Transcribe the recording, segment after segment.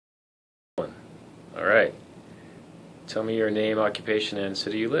All right. Tell me your name, occupation, and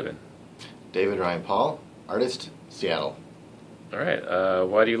city you live in. David Ryan Paul, artist, Seattle. All right.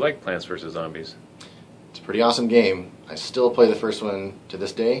 Why do you like Plants vs. Zombies? It's a pretty awesome game. I still play the first one to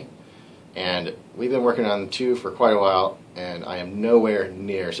this day, and we've been working on 2 for quite a while, and I am nowhere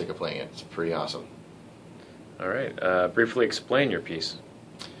near sick of playing it. It's pretty awesome. All right. Briefly explain your piece.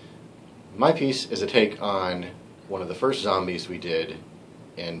 My piece is a take on one of the first zombies we did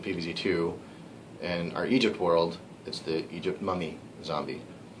in PvZ 2 in our Egypt world. It's the Egypt mummy zombie.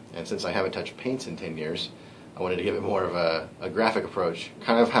 And since I haven't touched paints in 10 years, I wanted to give it more of a graphic approach,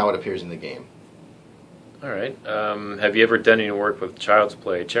 kind of how it appears in the game. All right. Have you ever done any work with Child's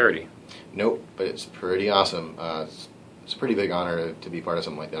Play charity? Nope, but it's pretty awesome. It's a pretty big honor to be part of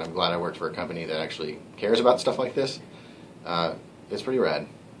something like that. I'm glad I worked for a company that actually cares about stuff like this. It's pretty rad.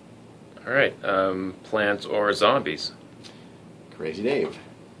 All right. Plants or zombies? Crazy Dave.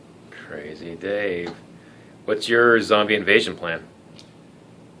 Crazy Dave. What's your zombie invasion plan?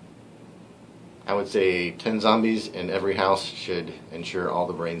 I would say 10 zombies in every house should ensure all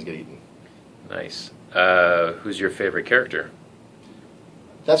the brains get eaten. Nice. Who's your favorite character?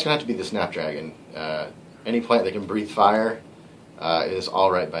 That's going to have to be the Snapdragon. Any plant that can breathe fire is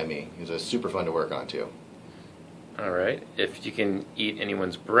alright by me. He's super fun to work on too. All right. If you can eat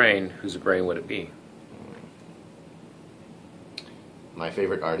anyone's brain, whose brain would it be? My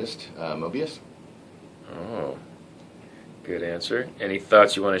favorite artist, Mobius. Oh, good answer. Any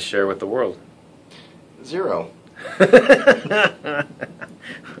thoughts you want to share with the world? 0. All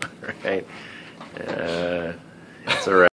right. That's all right.